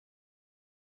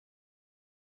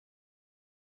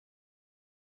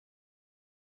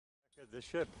At the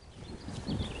ship.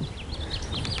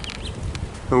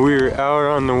 We're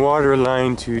out on the water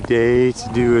line today to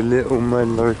do a little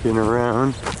mudlarking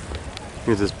around.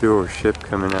 Here's this big old ship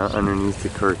coming out underneath the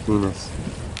Carquinez.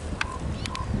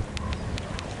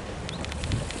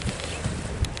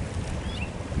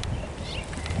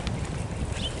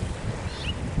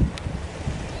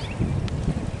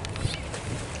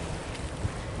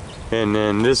 And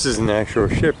then this is an actual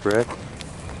shipwreck.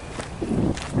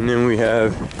 And then we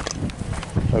have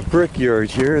a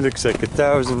brickyard here. It looks like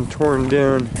 1,000 torn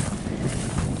down.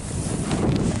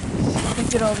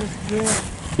 Look at all this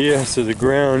brick. Yeah, so the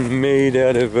ground made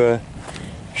out of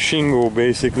shingle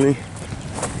basically.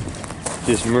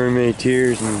 Just mermaid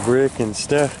tears and brick and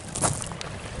stuff.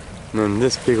 And then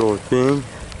this big old thing.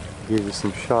 Give you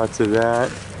some shots of that.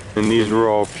 And these were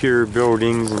all pure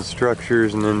buildings and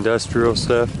structures and industrial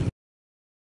stuff.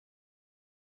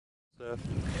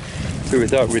 So we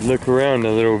thought we'd look around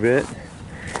a little bit.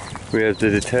 We have the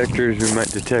detectors we might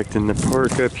detect in the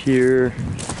park up here.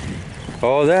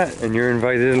 All that, and you're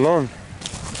invited along.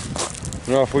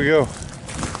 And off we go.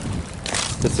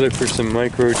 Let's look for some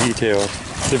micro details.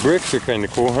 The bricks are kind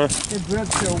of cool, huh? The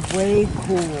bricks are way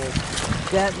cool.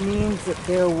 That means that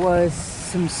there was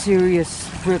some serious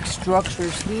brick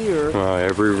structures here.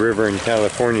 Every river in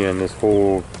California and this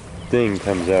whole thing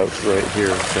comes out right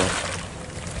here. So.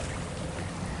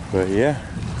 But yeah,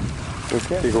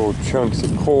 okay. Big old chunks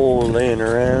of coal laying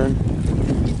around.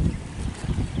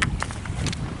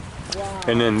 Wow.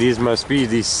 And then these must be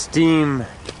these steam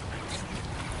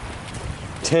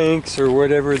tanks or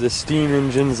whatever, the steam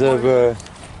engines of,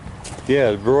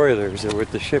 yeah, broilers are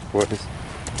what the ship was.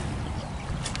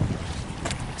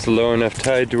 It's a low enough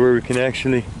tide to where we can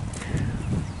actually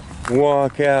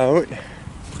walk out.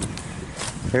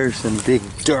 There's some big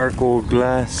dark old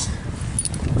glass.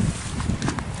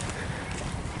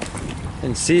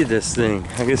 And see this thing.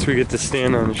 I guess we get to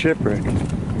stand on the shipwreck.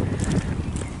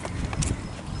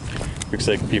 Looks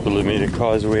like people have made a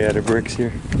causeway out of bricks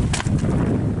here.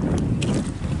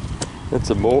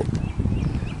 That's a bolt.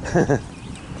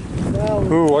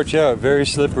 Ooh, watch out. Very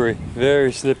slippery.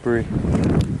 Very slippery.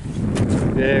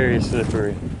 Very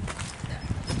slippery.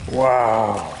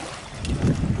 Wow.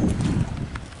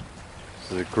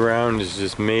 So the ground is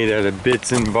just made out of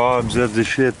bits and bobs of the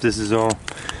ship. This is all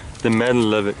the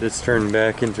metal of it that's turned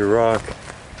back into rock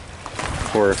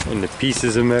or into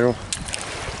pieces of metal.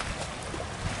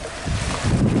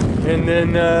 And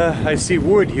then I see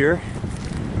wood here.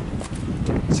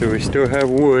 So we still have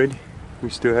wood.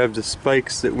 We still have the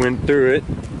spikes that went through it.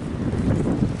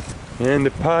 And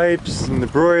the pipes and the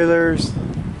broilers.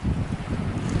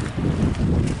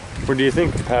 What do you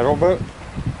think? Paddle boat?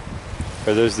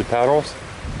 Are those the paddles?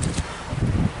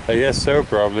 I guess so,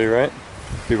 probably, right?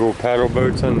 Big old paddle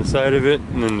boats on the side of it,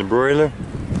 and then the broiler.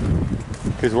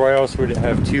 Because why else would it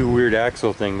have two weird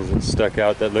axle things that stuck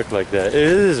out that look like that? It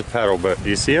is a paddle boat. Do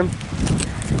you see them?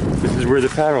 This is where the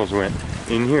paddles went,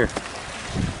 in here.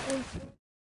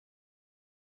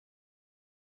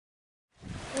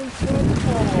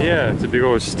 Yeah, it's a big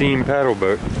old steam paddle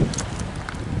boat.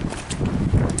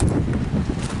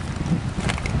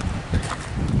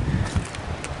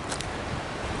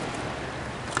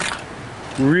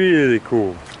 Really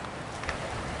cool.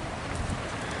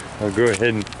 I'll go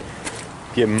ahead and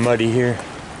get muddy here.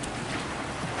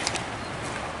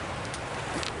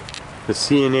 The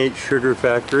C&H sugar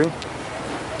factory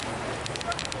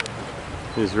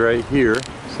is right here.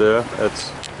 So that's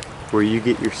where you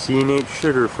get your C&H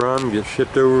sugar from. Get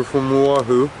shipped over from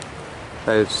Oahu.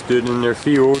 I have stood in their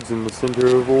fields in the center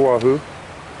of Oahu.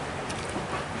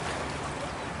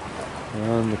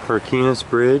 On the Carquinez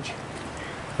Bridge.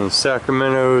 In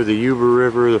Sacramento, the Yuba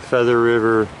River, the Feather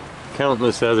River,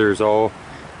 countless others all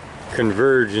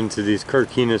converge into these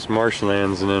Carquinez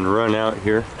marshlands and then run out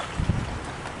here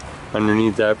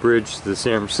underneath that bridge to the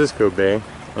San Francisco Bay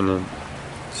and then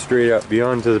straight out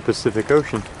beyond to the Pacific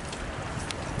Ocean.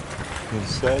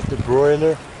 Inside the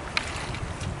broiler,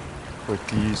 what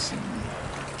do you see?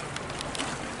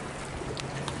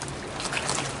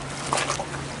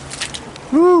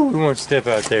 Woo! We won't step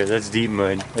out there. That's deep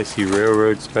mud. I see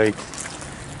railroad spikes.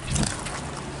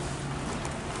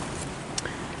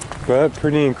 But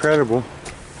pretty incredible.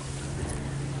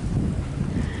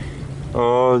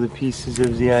 All the pieces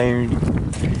of the iron.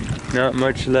 Not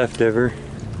much left ever.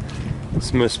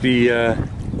 This must be I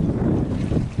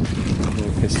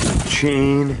guess a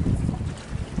chain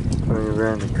going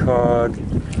around the cog.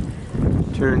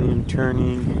 Turning.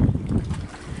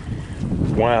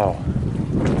 Wow.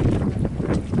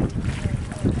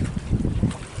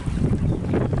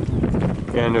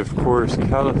 And of course,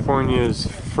 California's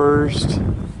first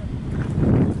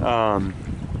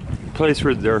place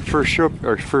where our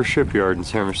first shipyard in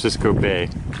San Francisco Bay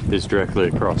is directly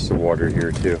across the water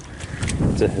here too.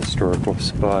 It's a historical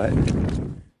spot.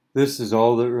 This is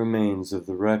all that remains of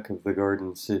the wreck of the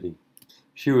Garden City.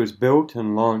 She was built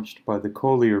and launched by the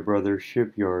Collier Brothers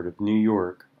Shipyard of New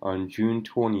York on June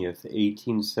 20th,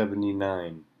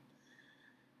 1879.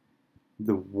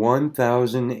 The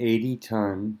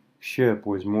 1,080-ton ship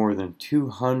was more than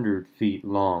 200 feet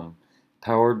long,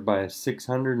 powered by a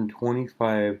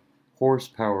 625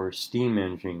 horsepower steam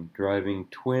engine driving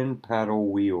twin paddle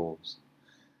wheels.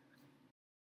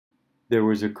 There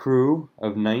was a crew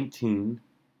of 19,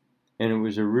 and it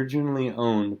was originally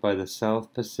owned by the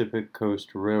South Pacific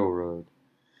Coast Railroad,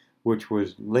 which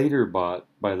was later bought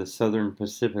by the Southern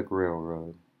Pacific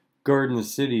Railroad. Garden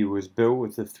City was built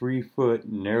with a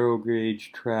 3-foot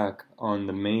narrow-gauge track on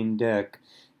the main deck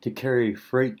to carry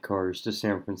freight cars to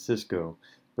San Francisco,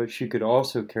 but she could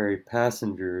also carry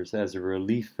passengers as a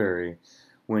relief ferry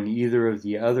when either of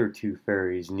the other two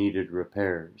ferries needed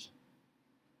repairs.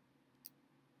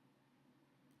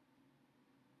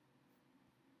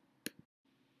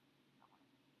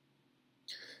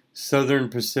 Southern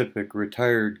Pacific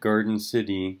retired Garden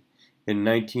City in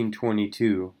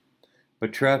 1922,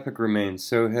 but traffic remained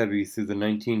so heavy through the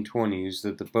 1920s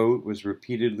that the boat was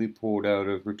repeatedly pulled out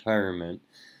of retirement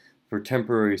for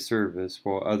temporary service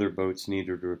while other boats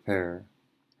needed repair.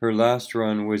 Her last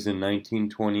run was in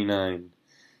 1929.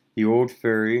 The old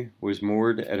ferry was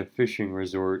moored at a fishing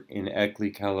resort in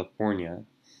Eckley, California.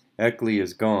 Eckley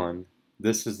is gone.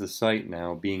 This is the site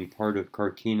now, being part of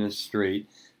Carquinez Strait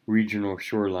Regional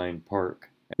Shoreline Park.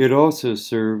 It also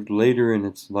served later in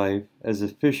its life as a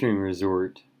fishing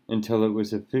resort until it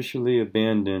was officially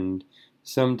abandoned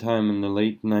sometime in the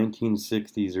late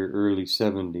 1960s or early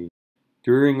 70s.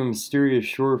 During a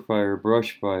mysterious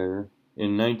brush fire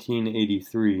in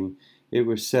 1983, it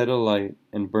was set alight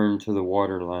and burned to the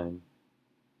waterline.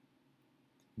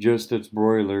 Just its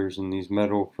broilers and these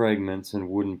metal fragments and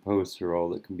wooden posts are all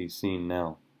that can be seen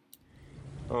now.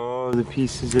 Oh, the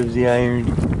pieces of the iron.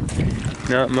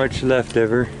 Not much left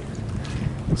ever.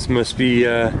 This must be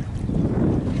like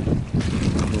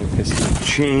a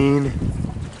chain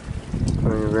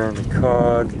going around the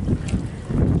cog.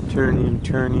 Turning.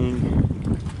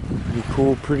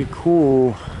 Pretty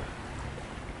cool.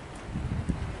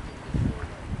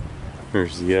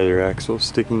 There's the other axle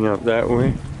sticking out that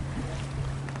way.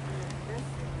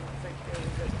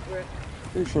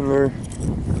 Fishing lure.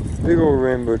 Big old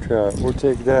rainbow trout. We'll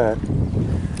take that.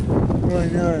 Why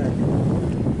not?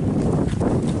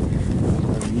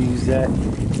 I'll use that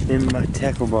in my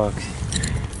tackle box.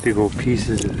 Big old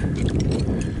pieces of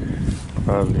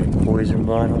probably poison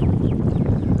bottle.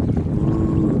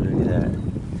 Ooh, look at that.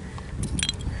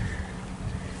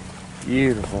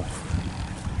 Beautiful.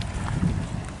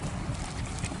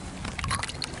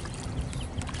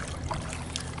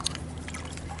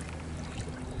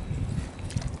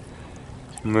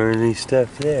 Some early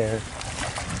stuff there.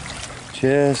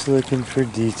 Just looking for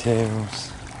details.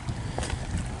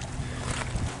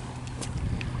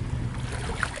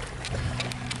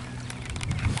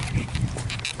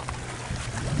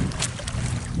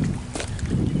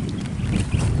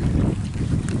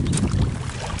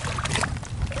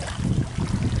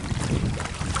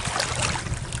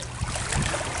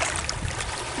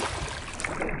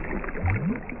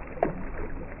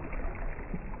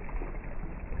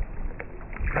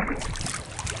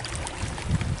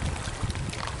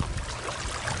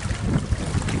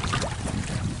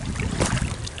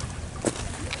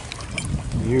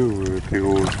 You were a big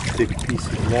old thick piece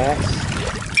of glass.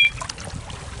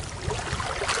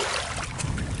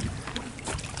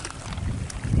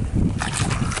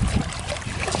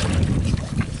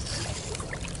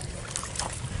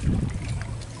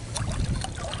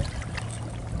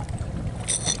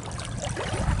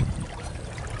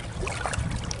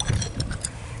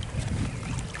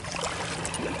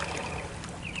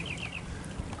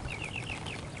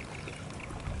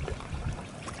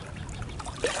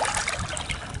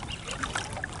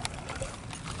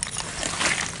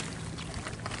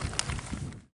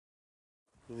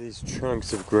 These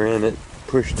chunks of granite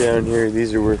pushed down here,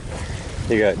 these are where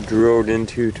they got drilled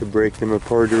into to break them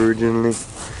apart originally.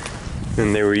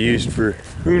 And they were used for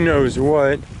who knows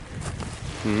what.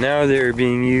 And now they're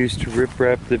being used to rip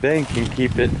wrap the bank and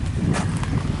keep it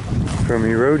from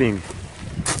eroding.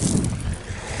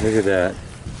 Look at that.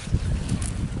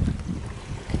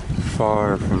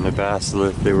 Far from the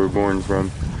basilisk they were born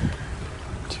from.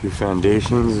 Two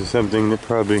foundations of something that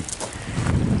probably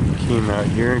came out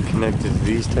here and connected to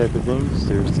these type of things.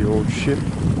 There's the old ship.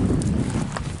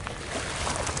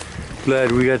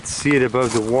 Glad we got to see it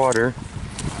above the water.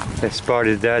 I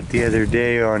spotted that the other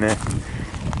day on a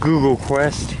Google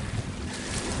Quest.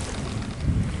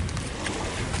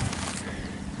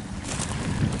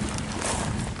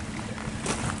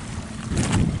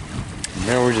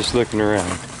 Now we're just looking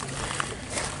around.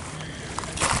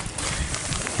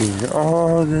 These are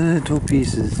all the little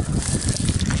pieces.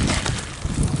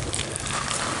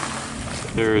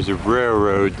 There is a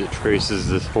railroad that traces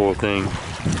this whole thing.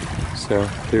 So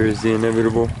there is the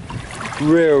inevitable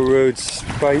railroad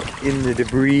spike in the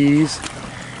debris.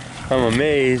 I'm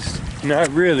amazed. Not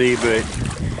really, but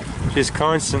just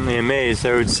constantly amazed.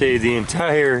 I would say the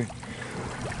entire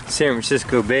San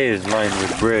Francisco Bay is lined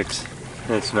with bricks.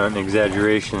 That's not an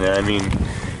exaggeration. I mean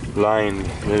lined.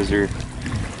 Those are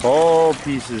all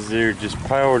pieces that are just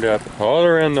piled up all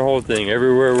around the whole thing.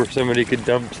 Everywhere where somebody could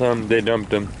dump some, they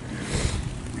dumped them.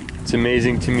 It's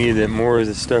amazing to me that more of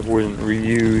the stuff wasn't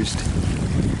reused.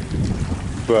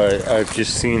 But I've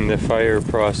just seen the fire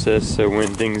process, so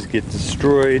when things get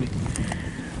destroyed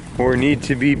or need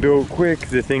to be built quick,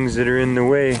 the things that are in the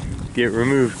way get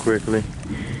removed quickly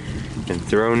and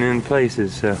thrown in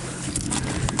places. So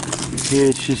yeah,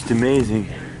 it's just amazing.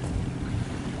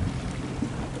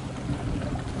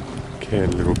 Okay, a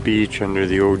little beach under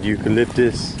the old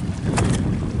eucalyptus.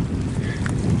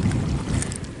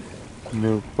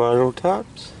 No bottle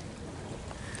tops.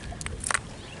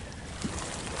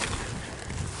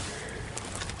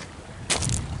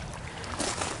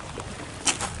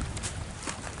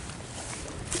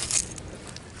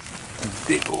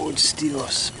 Big old steel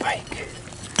spike.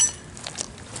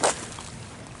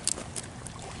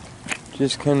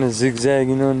 Just kind of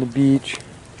zigzagging on the beach.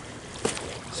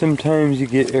 Sometimes you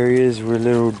get areas where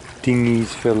little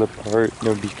dinghies fell apart.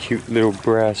 There'll be cute little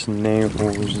brass nails,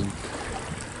 and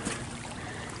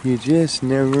you just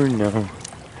never know.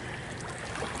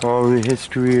 All the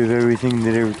history of everything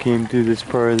that ever came through this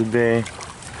part of the bay.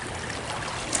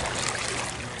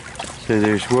 So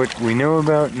there's what we know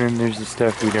about, and then there's the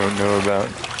stuff we don't know about.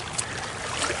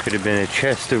 Could have been a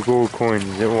chest of gold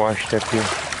coins that washed up here.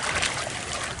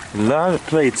 A lot of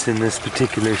plates in this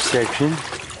particular section.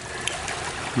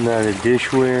 A lot of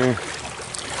dishware.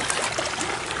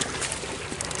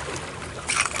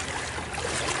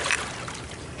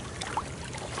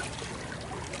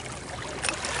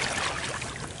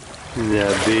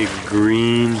 That big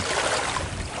green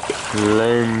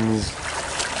lens.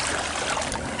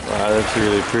 Wow, that's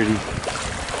really pretty.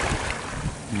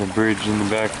 And the bridge in the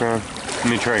background. Let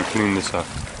me try and clean this up.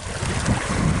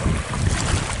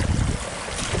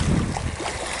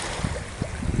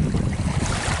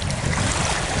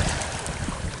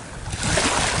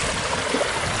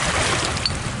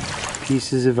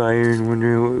 Pieces of iron,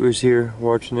 wondering what was here,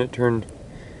 watching it turn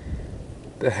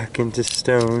back into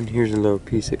stone. Here's a little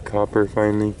piece of copper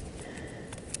finally.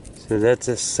 So that's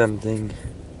a something.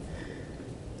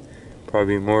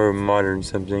 Probably more of a modern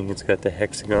something. It's got the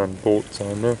hexagon bolts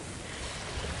on there.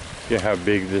 See how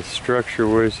big this structure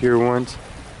was here once.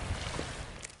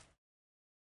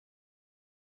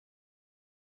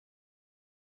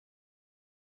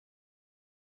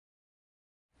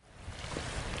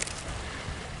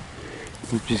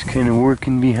 We're just kind of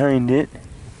working behind it.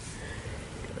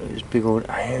 There's big old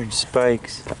iron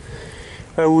spikes.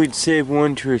 I would save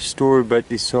one to restore, but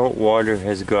the salt water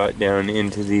has got down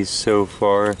into these so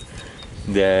far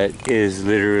that is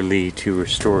literally to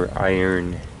restore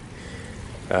iron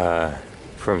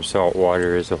from salt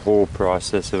water as a whole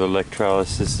process of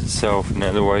electrolysis itself, and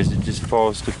otherwise it just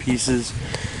falls to pieces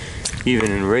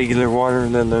even in regular water,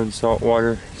 let alone salt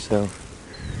water. So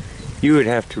you would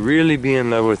have to really be in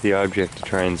love with the object to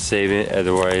try and save it,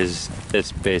 otherwise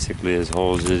it's basically as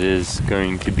whole as it is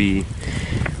going to be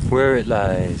where it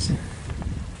lies.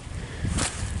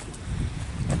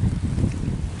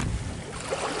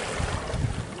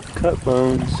 Cut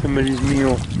bones, somebody's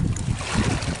meal.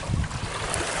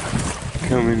 Look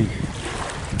how many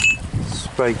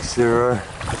spikes there are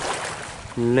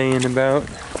laying about.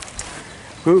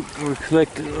 Oop, we're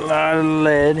collecting a lot of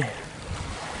lead.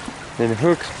 Then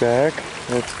hook's back,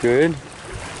 that's good.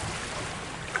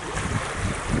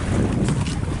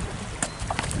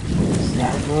 Is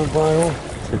that an old bottle?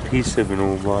 It's a piece of an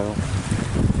old bottle.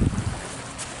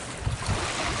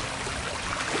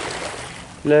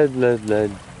 Lead, lead,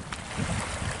 lead.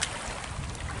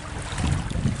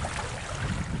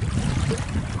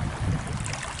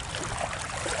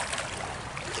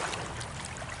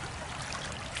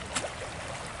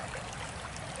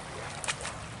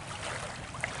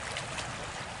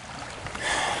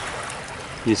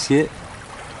 You see it?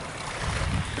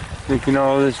 Look at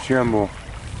all this jumble.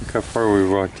 Look how far we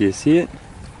walked. Do you see it?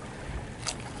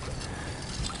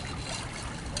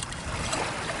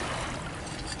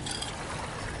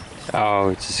 Oh,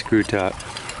 it's a screw top.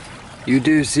 You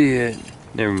do see it.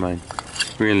 Never mind.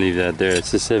 We're gonna leave that there.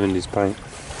 It's a 70s pint.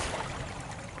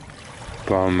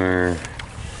 Bomber.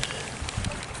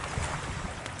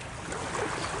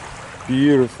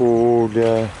 Beautiful old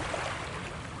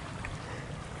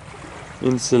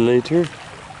insulator.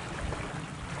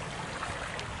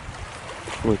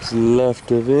 What's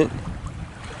left of it.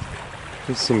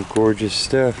 It's some gorgeous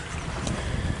stuff.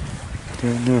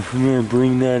 Don't know if I'm gonna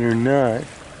bring that or not.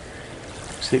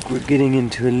 Looks like we're getting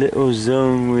into a little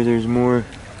zone where there's more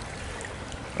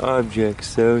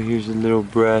objects though. Here's a little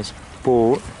brass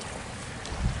bolt.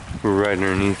 We're right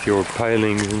underneath your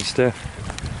pilings and stuff.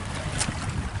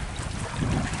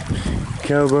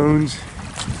 Cow bones.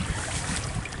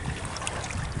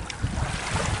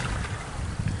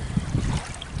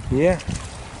 Yeah.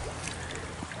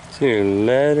 So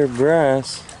lead or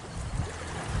brass.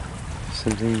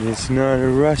 Something that's not a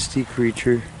rusty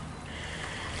creature.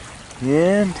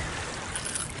 And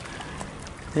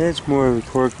that's more of a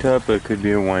cork top, but it could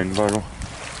be a wine bottle.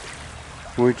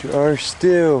 Which are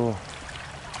still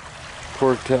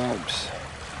cork tops.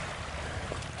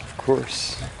 Of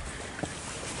course.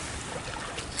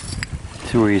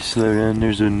 So where you slow down,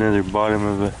 there's another bottom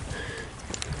of a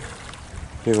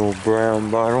big old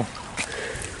brown bottle.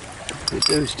 Put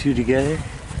those two together.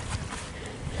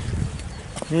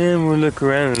 And we'll look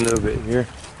around a little bit here.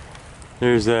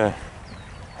 There's a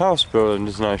houseboat. I'm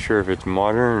just not sure if it's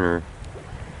modern or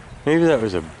maybe that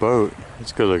was a boat.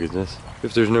 Let's go look at this.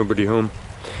 If there's nobody home.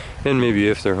 And maybe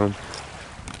if they're home.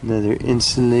 Another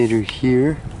insulator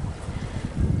here.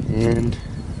 And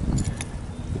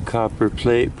a copper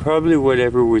plate. Probably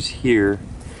whatever was here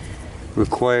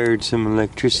required some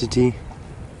electricity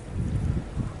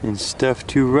and stuff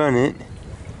to run it.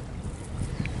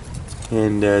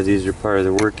 And these are part of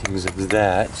the workings of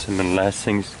that. Some of the last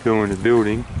things to go in the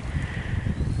building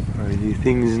are the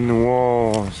things in the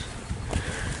walls.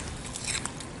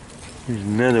 Here's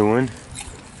another one.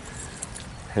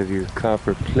 Have your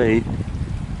copper plate.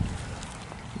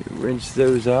 You rinse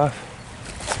those off.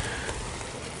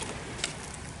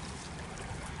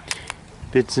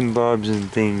 Bits and bobs and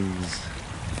things.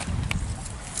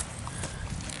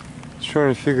 I was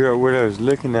trying to figure out what I was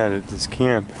looking at this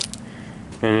camp.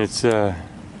 And it's well,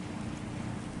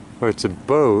 it's a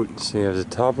boat. So you have the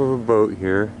top of a boat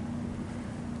here.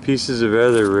 Pieces of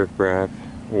other riprap,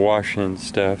 washing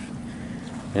stuff.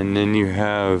 And then you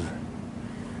have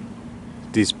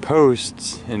these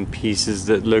posts and pieces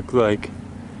that look like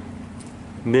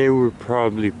they were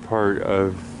probably part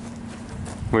of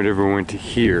whatever went to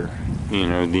here. You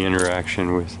know, the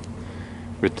interaction with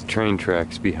the train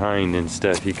tracks behind and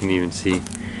stuff. You can even see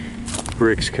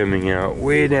bricks coming out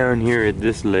way down here at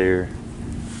this layer.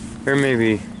 Or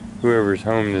maybe whoever's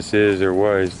home this is or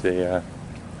was, they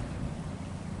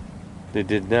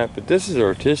did that. But this is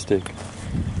artistic.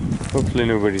 Hopefully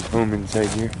nobody's home inside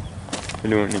here. I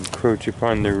don't want to encroach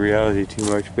upon their reality too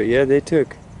much. But yeah, they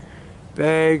took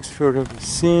bags filled up with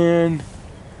sand.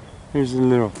 There's a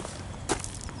little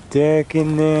deck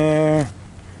in there.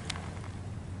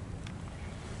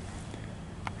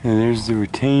 And there's the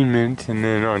retainment, and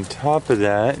then on top of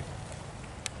that,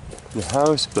 the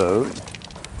houseboat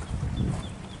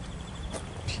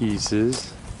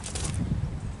pieces.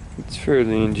 It's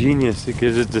fairly ingenious. It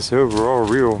gives it this overall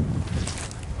real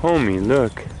homey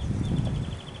look.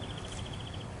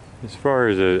 As far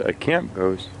as a camp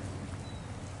goes,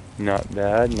 not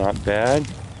bad, not bad.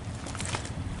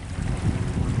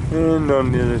 And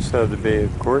on the other side of the bay,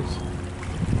 of course,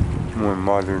 more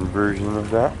modern version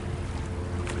of that.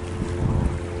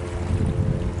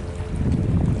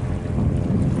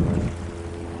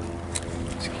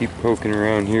 Keep poking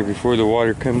around here before the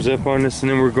water comes up on us,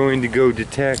 and then we're going to go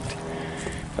detect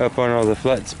up on all the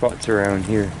flat spots around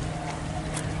here.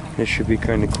 This should be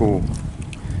kind of cool.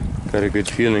 Got a good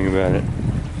feeling about it.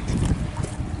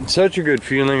 Such a good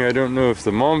feeling, I don't know if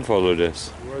the mom followed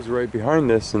us. She was right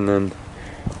behind us, and then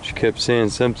she kept saying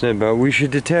something about we should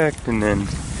detect, and then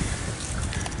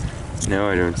now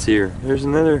I don't see her. There's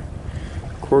another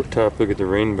cork top. Look at the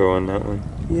rainbow on that one.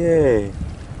 Yay!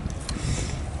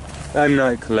 I'm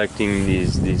not collecting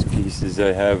these pieces.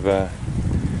 I have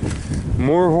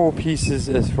more whole pieces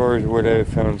as far as what I've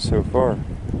found so far.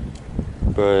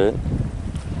 But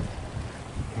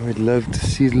I would love to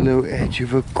see the little edge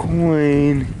of a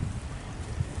coin.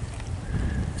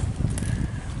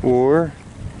 Or,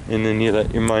 and then you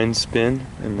let your mind spin,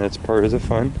 and that's part of the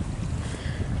fun.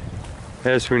 I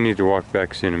guess we need to walk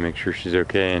back soon and make sure she's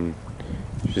okay and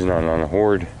she's not on a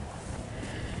horde.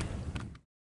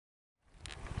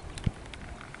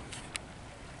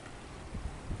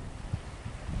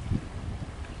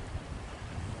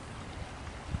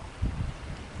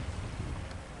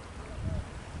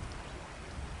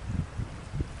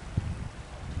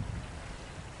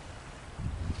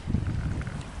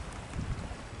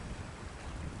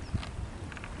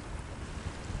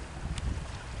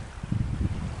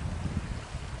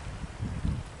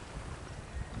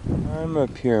 I'm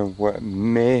up here in what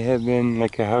may have been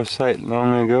like a house site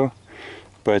long ago,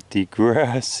 but the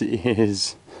grass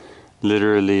is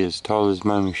literally as tall as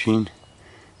my machine.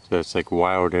 So it's like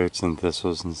wild oats and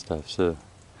thistles and stuff, so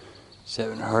just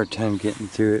having a hard time getting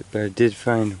through it. But I did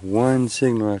find one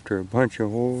signal after a bunch of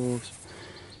holes.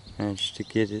 Managed to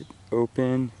get it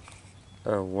open.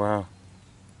 Oh wow.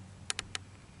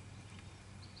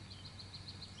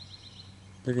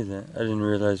 Look at that. I didn't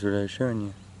realize what I was showing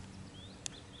you.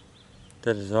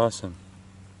 That is awesome.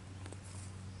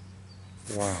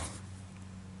 Wow.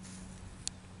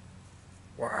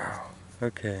 Wow.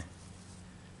 Okay.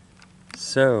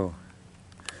 So,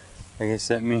 I guess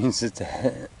that means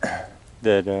that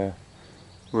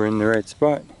we're in the right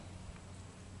spot.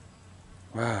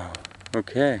 Wow.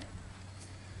 Okay.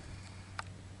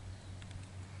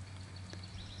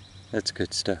 That's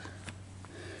good stuff.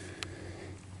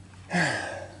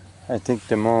 I think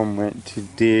the mom went to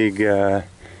dig,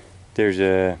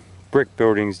 there's brick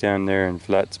buildings down there and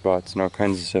flat spots and all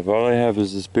kinds of stuff. All I have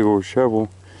is this big old shovel,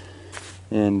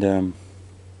 and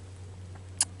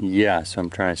yeah, so I'm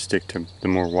trying to stick to the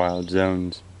more wild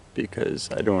zones because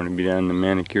I don't want to be down in the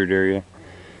manicured area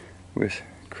with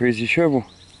crazy shovel.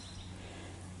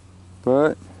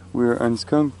 But we're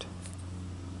unskunked.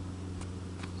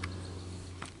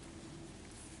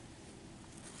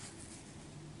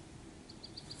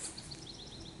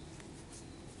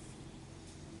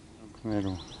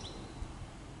 Metal.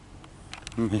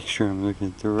 Make sure I'm looking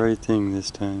at the right thing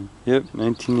this time. Yep,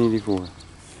 1984.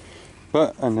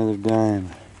 But another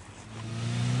dime.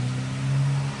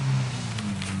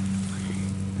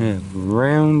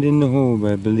 Round in the hole,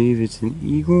 but I believe it's an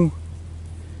eagle.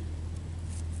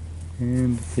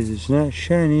 And because it's not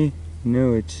shiny,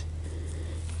 no, it's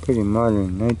pretty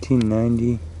modern.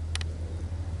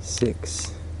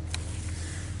 1996.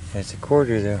 That's a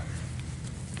quarter though.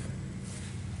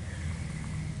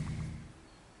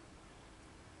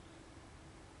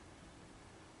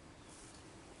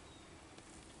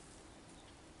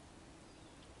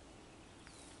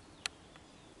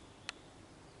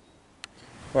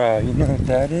 Wow, you know what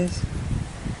that is?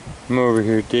 I'm over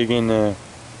here digging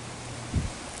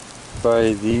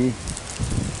by the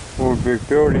old brick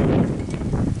building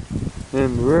and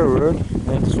the railroad.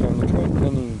 That's trying to find a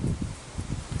penny.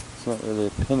 It's not really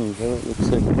a penny though, it looks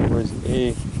like it was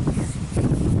a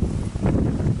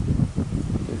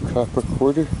copper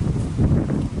quarter.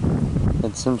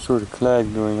 And some sort of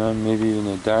clag going on, maybe even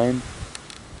a dime.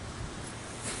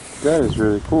 That is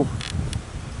really cool.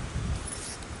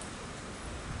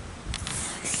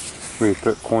 We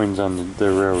put coins on the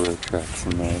railroad tracks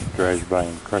and it drives by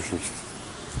and crushes.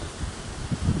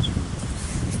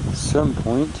 At some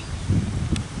point,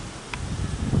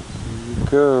 here you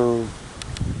go.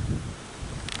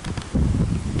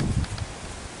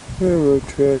 Railroad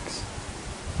tracks.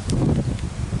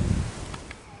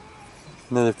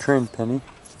 Another train penny.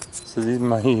 So these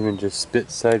might even just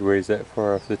spit sideways that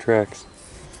far off the tracks.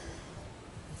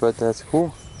 But that's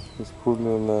cool. It's a cool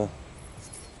little,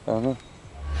 I don't know.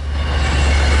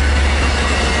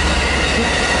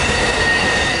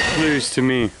 Clues to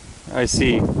me. I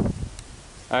see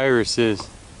irises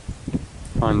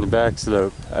on the back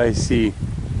slope. I see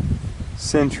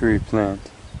century plant,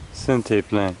 sente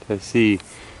plant. I see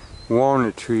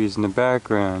walnut trees in the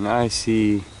background. I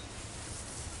see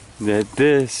that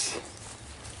this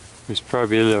was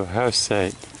probably a little house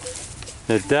site.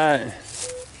 That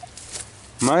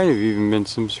might have even been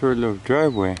some sort of little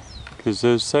driveway, because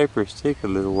those cypress take a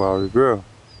little while to grow.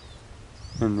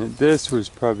 And that this was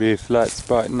probably a flat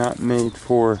spot not made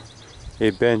for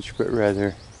a bench, but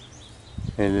rather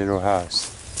a little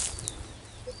house.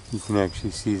 You can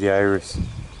actually see the iris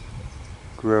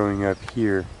growing up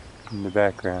here in the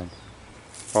background,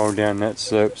 all down that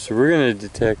slope. So we're going to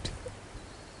detect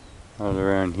all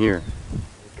around here.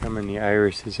 Come in the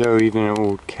irises, oh, even an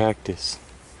old cactus.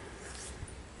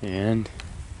 And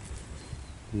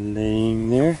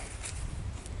laying there,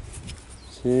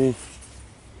 see,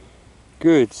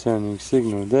 good sounding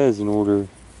signal. That is an older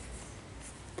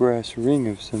brass ring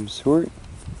of some sort.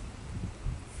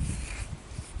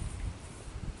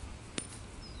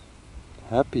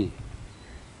 Happy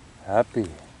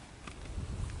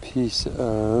piece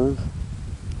of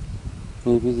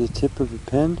maybe the tip of a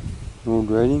pen, an old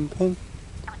writing pen.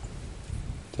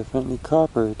 Definitely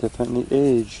copper, definitely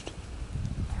aged.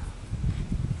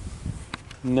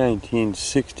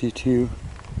 1962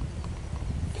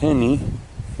 penny,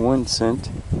 1 cent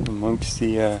amongst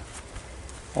the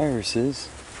irises.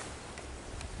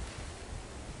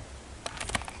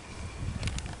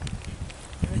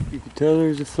 You can tell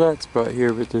there's a flat spot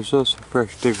here, but there's also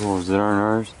fresh dig holes that aren't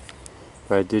ours.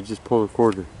 But I did just pull a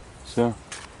quarter, So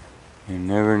you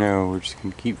never know. We're just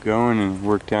gonna keep going and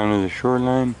work down to the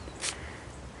shoreline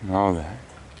and all that.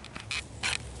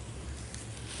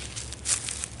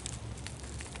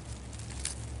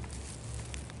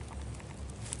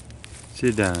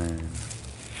 Sedan.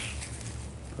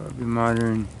 Probably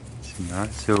modern. It's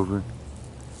not silver.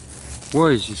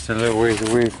 Was just a little ways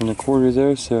away from the quarter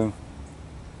though, so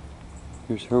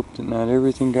there's hope that not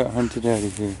everything got hunted out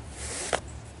of here.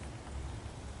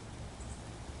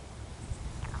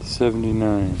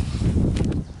 79.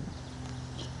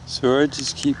 So I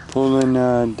just keep pulling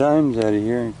dimes out of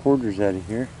here and quarters out of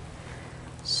here.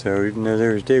 So even though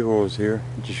there's dig holes here,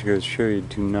 it just goes to show you,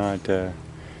 do not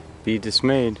be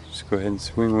dismayed. Just go ahead and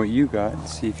swing what you got and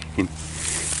see if you can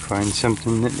find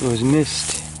something that was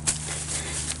missed.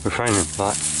 We're finding a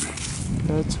plot.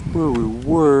 That's where we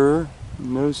were.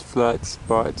 And those flat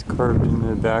spots carved in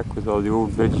the back with all the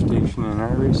old vegetation and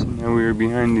iris. And now we are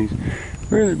behind these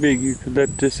really big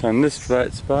eucalyptus on this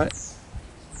flat spot.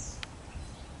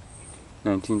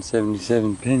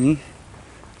 1977 penny.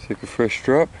 Looks like a fresh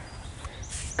drop.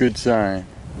 Good sign.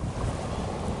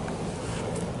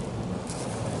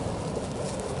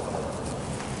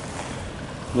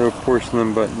 No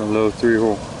porcelain button, a low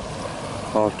 3-hole.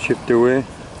 All chipped away.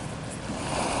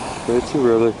 But it's a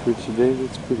relic for today.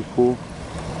 That's pretty cool.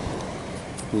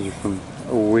 These are from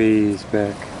a ways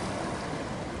back.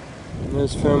 And I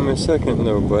just found my second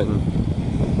low button.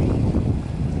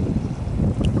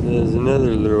 There's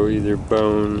another little either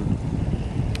bone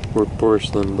or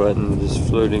porcelain button just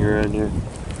floating around here.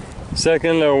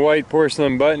 Second little white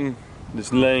porcelain button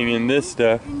just laying in this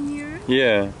stuff. In here?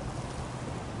 Yeah.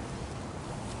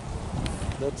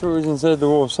 That's what was inside the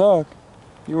wool sock.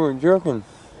 You weren't joking.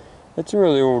 That's a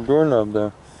really old doorknob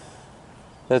though.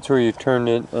 That's where you turn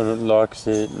it and it locks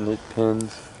it and it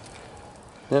pins.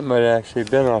 That might have actually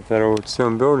been off that old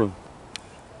stone building.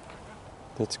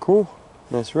 That's cool.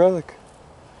 Nice relic.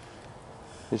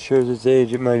 It shows its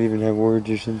age. It might even have words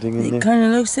or something in there. It kind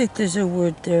of looks like there's a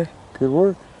word there. Good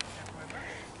work.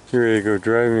 You ready to go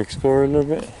drive and explore a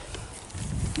little bit?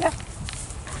 Yeah.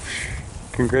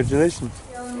 Congratulations.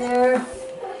 Down there.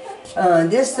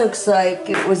 This looks like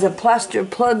it was a plaster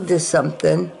plug to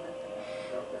something.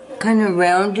 Kind of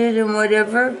rounded and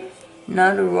whatever.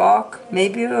 Not a rock.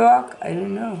 Maybe a rock. I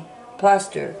don't know.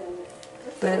 Plaster.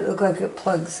 But it looked like it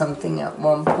plugged something at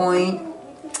one point.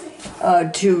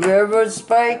 2 railroad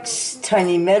spikes.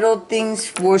 Tiny metal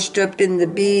things washed up in the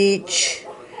beach.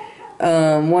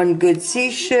 1 good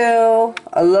seashell.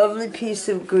 A lovely piece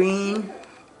of green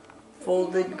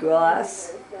folded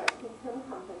glass.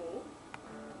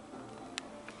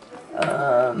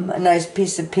 A nice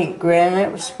piece of pink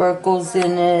granite with sparkles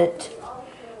in it.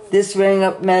 This rang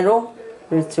up metal.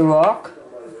 It's a rock.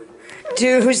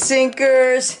 2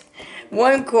 sinkers.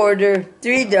 1 quarter.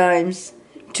 3 dimes.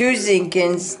 2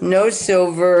 zinkins. No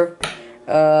silver.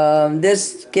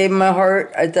 This gave my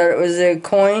heart. I thought it was a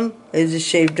coin. It was a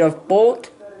shaved off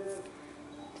bolt.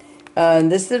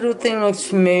 This little thing looks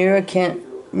familiar. I can't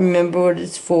remember what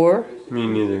it's for. Me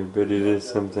neither, but it is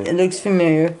something. It looks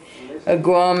familiar. A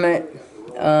grommet.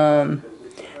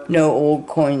 No old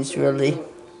coins really.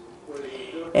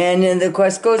 And then the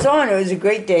quest goes on. It was a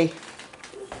great day.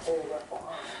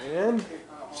 And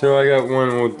so I got one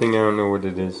old thing, I don't know what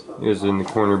it is. It was in the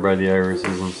corner by the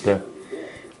irises and stuff.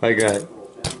 I got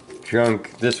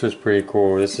junk. This was pretty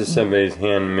cool. This is somebody's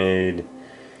handmade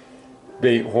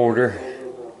bait holder,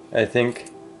 I think.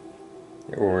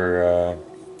 Or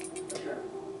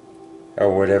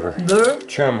whatever. Lure?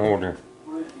 Chum holder.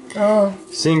 Oh.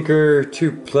 Sinker,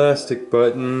 2 plastic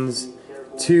buttons,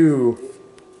 2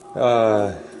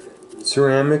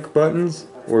 ceramic buttons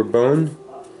or bone.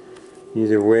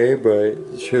 Either way, but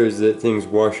it shows that things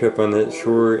wash up on that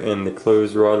shore and the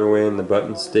clothes rot away and the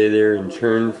buttons stay there and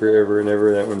churn forever and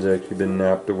ever. That one's actually been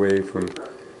napped away from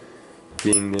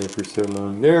being there for so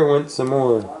long. There went some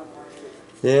more.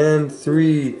 And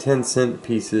 3 10-cent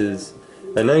pieces.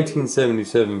 A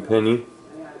 1977 penny.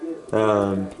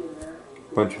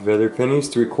 Bunch of other pennies,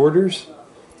 3 quarters.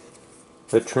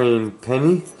 A train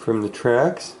penny from the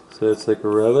tracks, so that's like a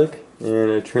relic.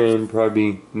 And a train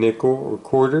probably nickel or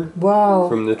quarter. Wow.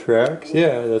 From the tracks.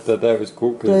 Yeah, I thought that was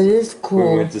cool. That is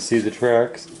cool. We went to see the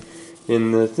tracks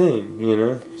in the thing, you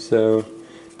know. So,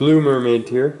 blue mermaid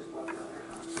tear.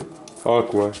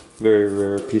 Aqua, very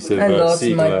rare piece of I lost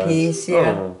sea my glass. piece,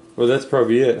 yeah. Oh, well, that's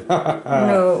probably it.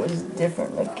 No, it was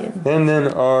different looking. And then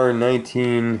our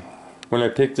 19, when I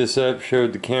picked this up,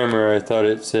 showed the camera, I thought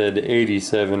it said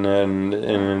 87, and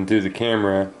then through the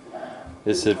camera,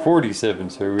 it said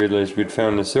 47, so I realized we'd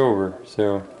found the silver,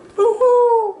 so.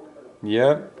 Woohoo!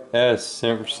 Yep. S,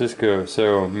 San Francisco.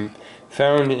 So,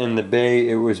 found in the bay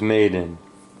it was made in.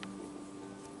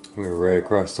 We were right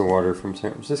across the water from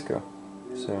San Francisco.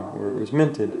 So, where it was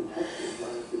minted.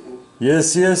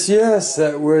 Yes, yes, yes.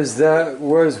 That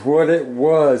was what it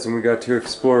was. And we got to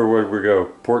explore. Where did we go?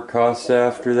 Port Costa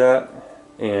after that.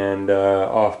 And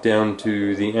off down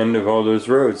to the end of all those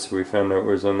roads. So we found out it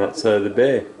was on that side of the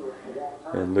bay.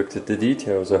 And looked at the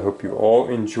details. I hope you all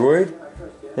enjoyed.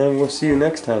 And we'll see you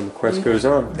next time. The quest goes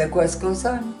on. The quest goes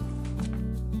on.